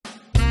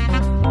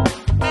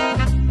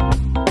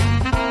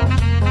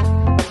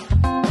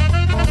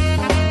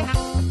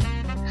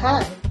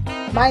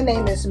My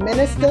name is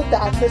Minister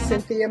Dr.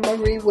 Cynthia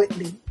Marie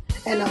Whitley,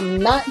 and I'm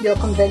not your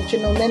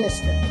conventional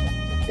minister.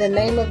 The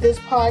name of this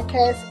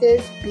podcast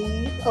is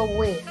Be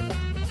Aware.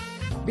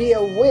 Be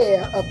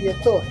aware of your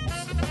thoughts.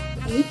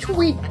 Each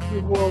week, we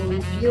will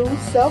review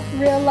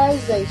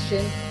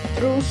self-realization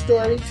through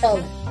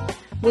storytelling.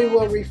 We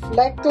will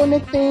reflect on the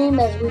theme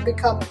as we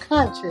become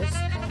conscious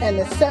and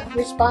accept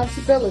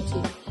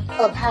responsibility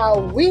of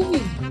how we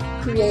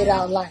create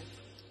our life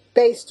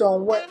based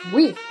on what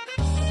we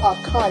are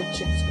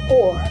conscious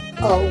or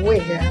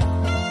aware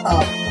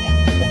of.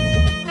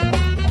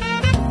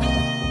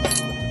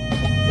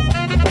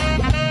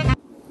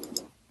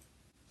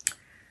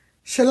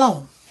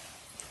 Shalom.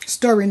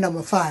 Story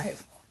number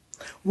 5.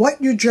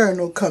 What you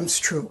journal comes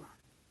true.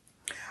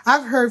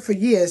 I've heard for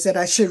years that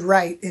I should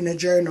write in a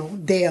journal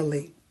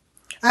daily.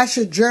 I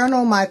should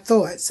journal my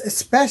thoughts,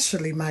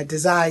 especially my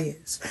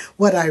desires,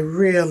 what I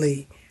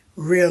really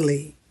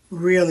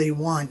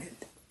wanted.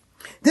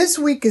 This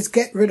week is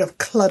Get Rid of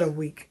Clutter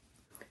Week.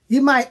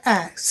 You might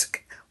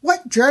ask,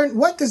 what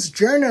does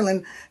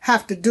journaling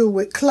have to do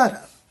with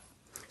clutter?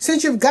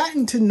 Since you've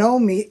gotten to know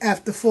me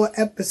after 4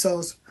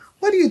 episodes,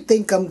 what do you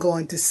think I'm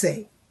going to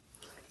say?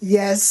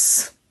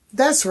 Yes,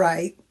 that's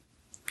right.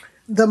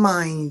 The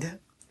mind.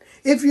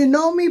 If you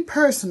know me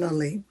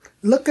personally,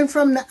 looking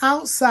from the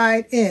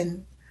outside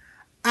in,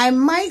 I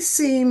might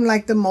seem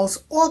like the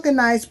most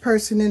organized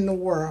person in the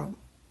world.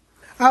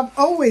 I've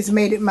always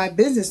made it my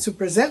business to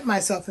present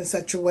myself in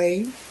such a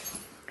way.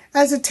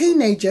 As a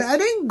teenager, I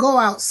didn't go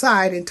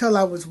outside until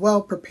I was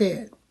well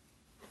prepared.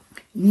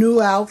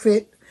 New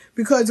outfit,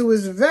 because it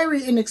was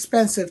very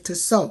inexpensive to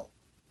sew.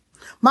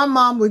 My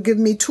mom would give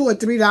me $2 or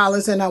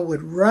 $3 and I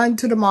would run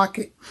to the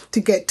market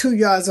to get 2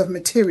 yards of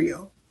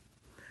material.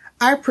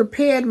 I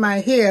prepared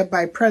my hair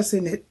by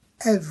pressing it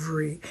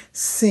every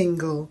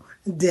single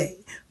day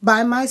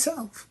by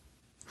myself.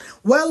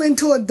 Well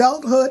into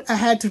adulthood, I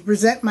had to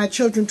present my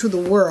children to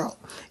the world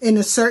in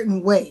a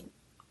certain way.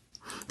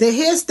 The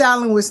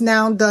hairstyling was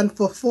now done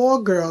for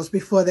 4 girls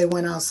before they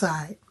went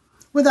outside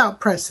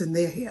without pressing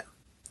their hair.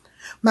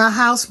 My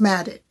house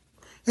mattered.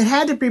 It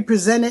had to be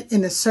presented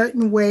in a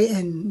certain way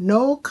and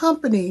no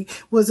company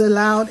was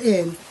allowed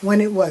in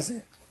when it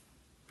wasn't.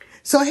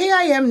 So here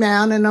I am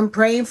now and I'm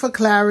praying for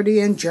clarity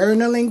and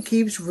journaling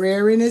keeps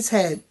rearing its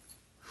head.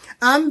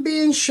 I'm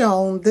being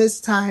shown this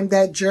time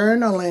that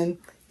journaling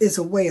is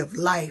a way of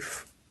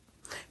life.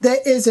 There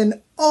is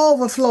an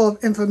overflow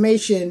of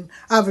information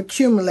I've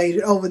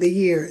accumulated over the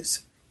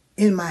years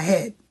in my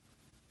head.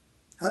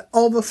 An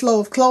overflow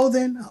of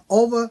clothing, an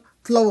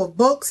overflow of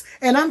books,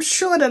 and I'm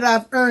sure that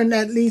I've earned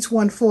at least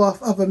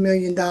 $1/4 of $1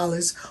 million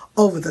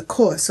over the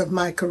course of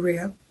my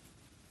career.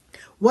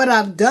 What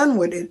I've done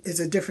with it is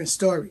a different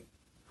story.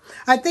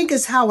 I think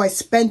it's how I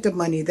spent the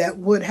money that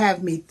would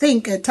have me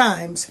think at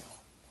times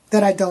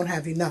that I don't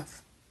have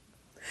enough.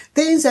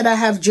 Things that I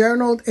have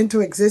journaled into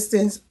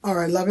existence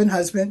are a loving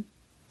husband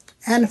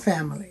and a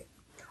family,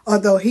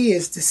 although he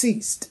is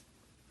deceased.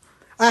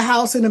 A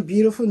house in a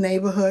beautiful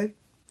neighborhood,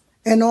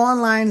 an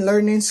online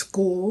learning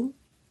school,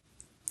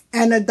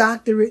 and a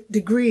doctorate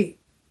degree.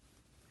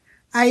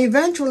 I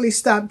eventually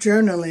stopped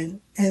journaling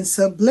and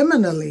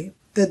subliminally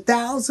the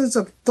thousands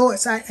of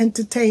thoughts I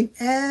entertain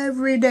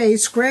every day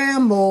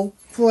scramble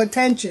for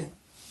attention.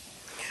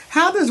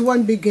 How does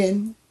one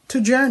begin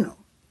to journal?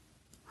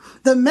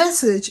 The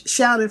message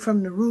shouted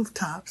from the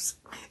rooftops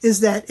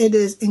is that it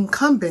is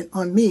incumbent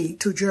on me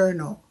to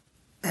journal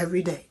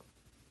every day.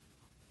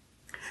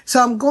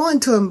 So I'm going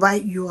to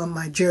invite you on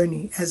my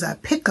journey as I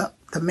pick up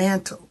the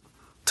mantle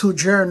to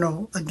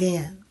journal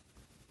again.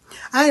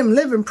 I am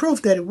living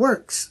proof that it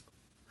works.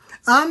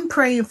 I'm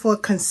praying for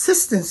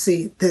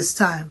consistency this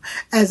time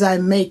as I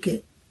make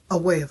it a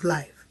way of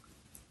life.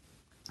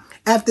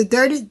 After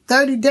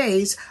 30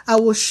 days, I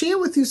will share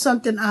with you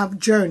something I've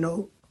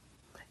journaled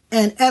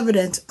and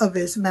evidence of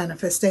its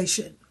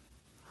manifestation.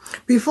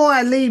 Before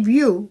I leave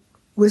you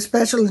with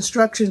special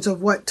instructions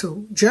of what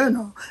to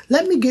journal,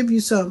 let me give you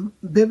some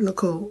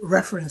biblical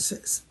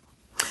references.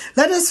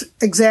 Let us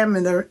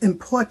examine the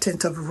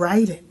importance of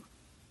writing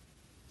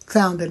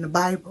found in the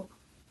Bible.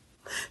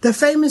 The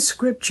famous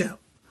scripture,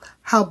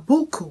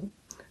 Habakkuk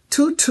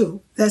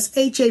 2:2, that's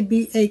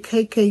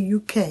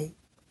Habakkuk,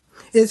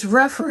 is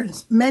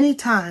referenced many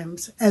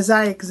times as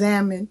I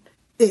examine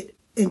it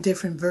in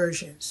different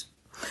versions.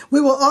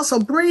 We will also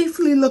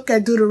briefly look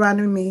at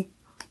Deuteronomy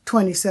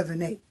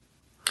 27:8.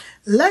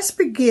 Let's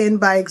begin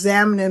by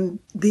examining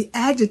the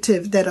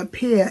adjectives that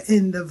appear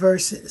in the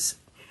verses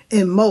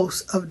in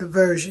most of the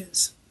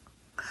versions.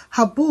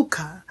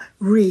 Habakkuk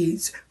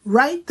reads,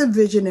 write the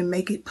vision and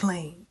make it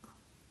plain.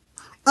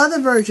 Other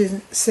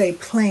versions say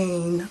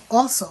plain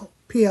also,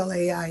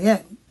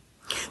 Plain.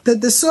 The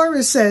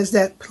thesaurus says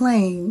that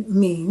plain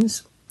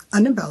means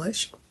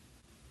unembellished,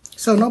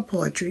 so no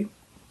poetry,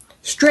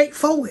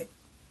 straightforward,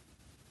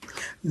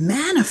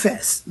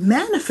 manifest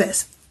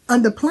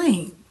under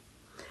plain.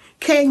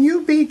 Can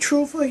you be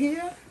truthful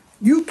here?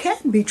 You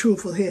can be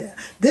truthful here.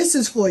 This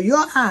is for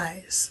your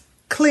eyes.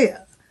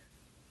 Clear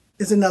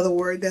is another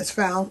word that's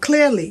found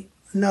clearly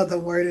another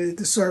word of the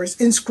thesaurus,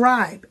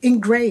 inscribe,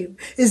 engrave,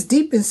 is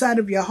deep inside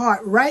of your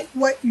heart. Write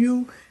what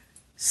you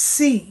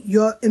see,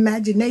 your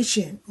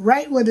imagination.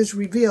 Write what is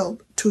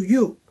revealed to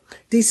you.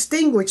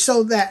 Distinguish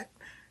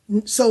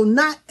so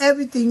not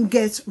everything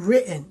gets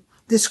written.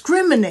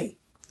 Discriminate,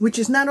 which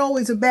is not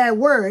always a bad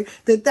word,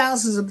 the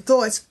thousands of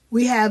thoughts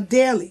we have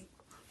daily.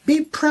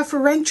 Be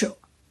preferential.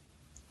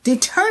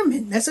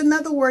 Determined, that's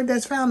another word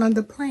that's found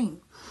under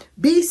plain.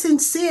 Be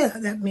sincere,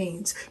 that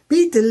means.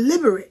 Be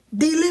deliberate.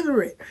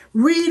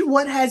 Read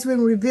what has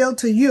been revealed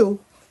to you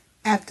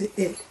after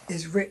it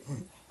is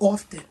written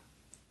often.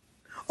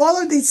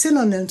 All of these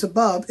synonyms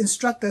above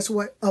instruct us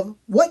of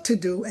what to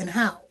do and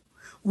how.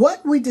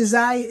 What we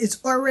desire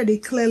is already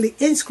clearly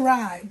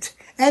inscribed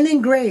and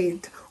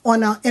engraved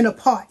on our inner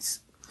parts.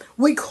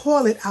 We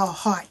call it our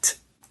heart.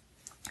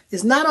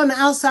 It's not on the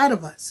outside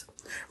of us.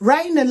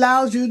 Writing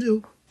allows you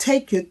to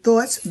take your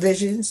thoughts,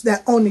 visions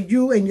that only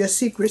you and your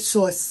secret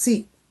source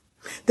see.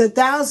 The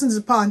thousands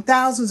upon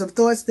thousands of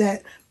thoughts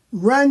that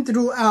run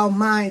through our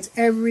minds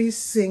every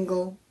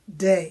single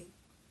day.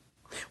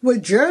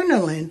 With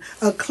journaling,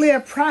 a clear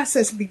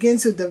process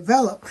begins to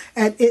develop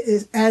as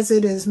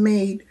it is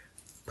made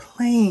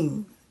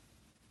plain.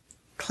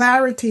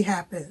 Clarity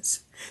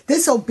happens.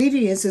 This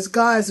obedience is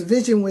God's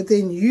vision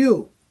within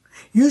you.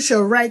 You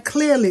shall write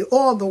clearly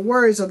all the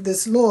words of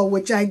this law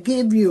which I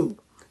give you.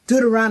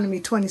 Deuteronomy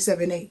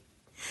 27:8.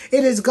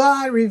 It is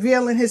God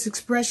revealing his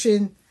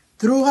expression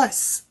through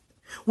us.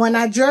 When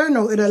I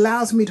journal, it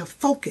allows me to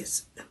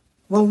focus.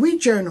 When we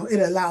journal, it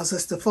allows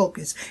us to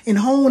focus and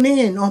hone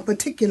in on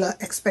particular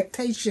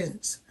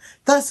expectations,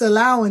 thus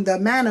allowing the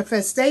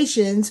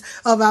manifestations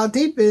of our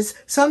deepest,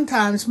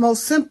 sometimes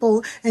most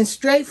simple and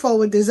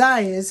straightforward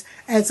desires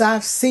as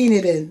I've seen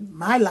it in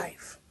my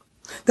life.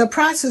 The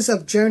process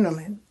of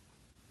journaling,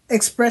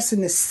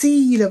 expressing the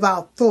seed of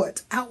our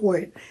thoughts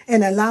outward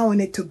and allowing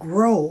it to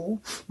grow,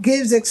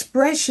 gives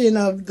expression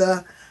of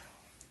the,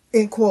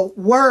 in quote,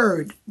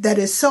 word that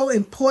is so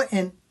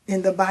important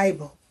in the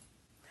Bible,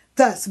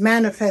 thus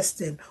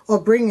manifesting or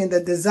bringing the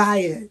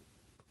desire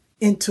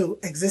into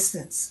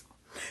existence.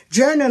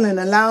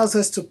 Journaling allows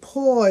us to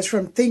pause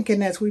from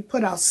thinking as we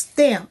put our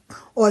stamp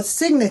or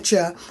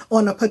signature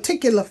on a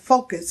particular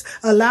focus,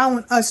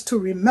 allowing us to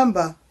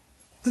remember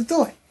the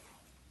thought.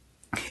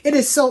 It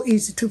is so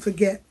easy to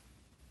forget.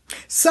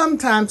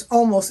 Sometimes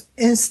almost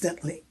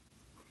instantly.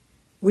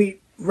 We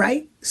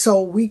write so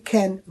we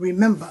can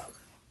remember.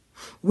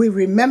 We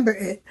remember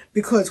it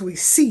because we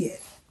see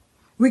it.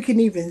 We can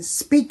even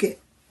speak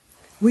it.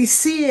 We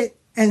see it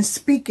and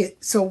speak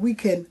it so we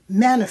can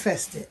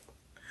manifest it.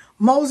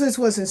 Moses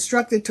was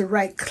instructed to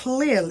write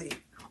clearly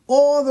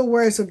all the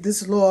words of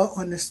this law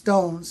on the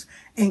stones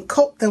and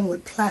coat them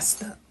with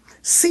plaster.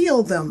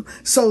 Seal them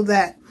so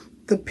that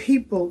the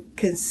people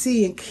can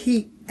see and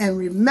keep and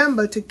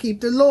remember to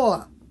keep the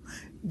law.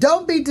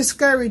 Don't be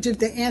discouraged if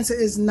the answer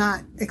is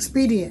not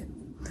expedient.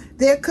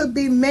 There could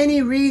be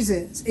many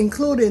reasons,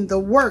 including the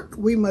work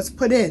we must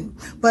put in,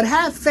 but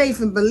have faith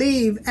and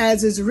believe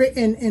as is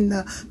written in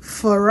the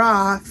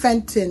Farrar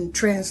Fenton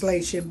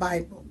translation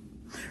Bible.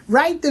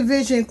 Write the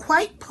vision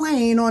quite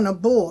plain on a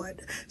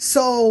board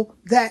so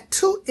that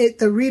to it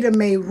the reader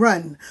may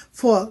run,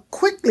 for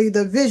quickly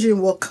the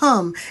vision will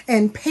come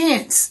and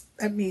pants,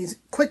 that means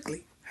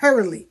quickly,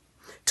 hurriedly,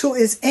 to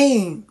its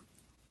aim,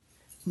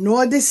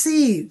 nor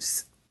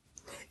deceives.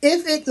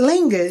 If it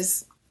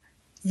lingers,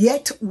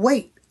 yet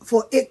wait,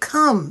 for it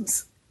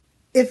comes.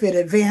 If it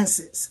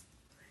advances,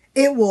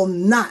 it will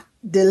not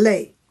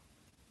delay.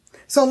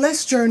 So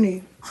let's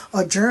journey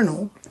or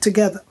journal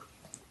together.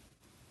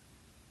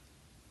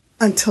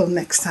 Until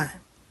next time,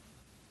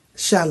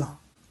 Shalom.